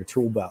tools in your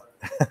tool belt,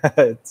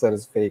 so to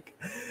speak.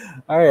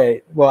 All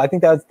right, well, I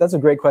think that's a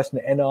great question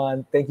to end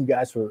on. Thank you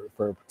guys for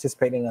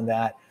participating on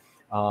that.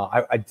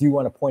 I do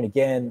want to point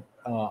again,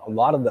 a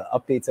lot of the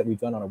updates that we've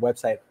done on our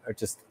website are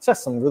just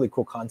some really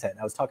cool content.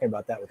 I was talking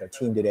about that with our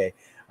team today.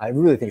 I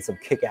really think it's some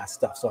kick-ass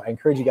stuff. So I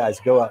encourage you guys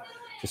to go up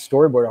to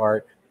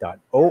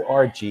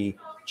StoryboardArt.org,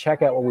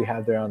 check out what we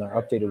have there on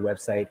our updated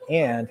website,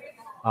 and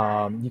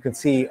you can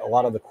see a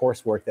lot of the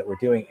coursework that we're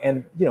doing.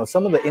 And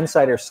some of the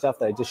insider stuff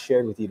that I just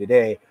shared with you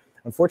today,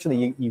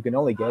 unfortunately, you can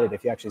only get it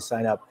if you actually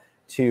sign up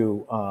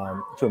to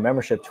a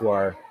membership to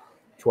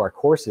our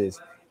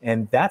courses.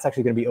 And that's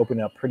actually going to be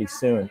opening up pretty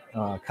soon,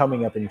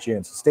 coming up in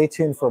June. So stay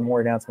tuned for more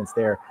announcements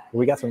there.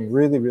 We got some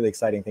really, really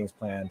exciting things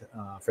planned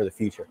for the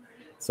future.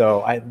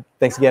 So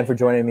thanks again for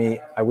joining me.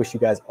 I wish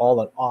you guys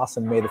all an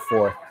awesome May the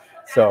 4th.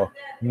 So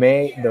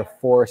may the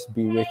force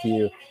be with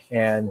you,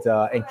 and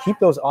keep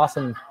those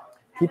awesome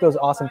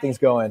things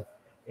going.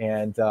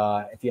 And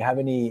if you have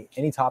any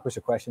topics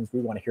or questions,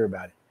 we want to hear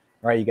about it.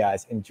 All right, you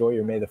guys, enjoy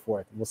your May the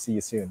 4th. We'll see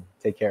you soon.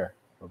 Take care.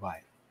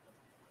 Bye-bye.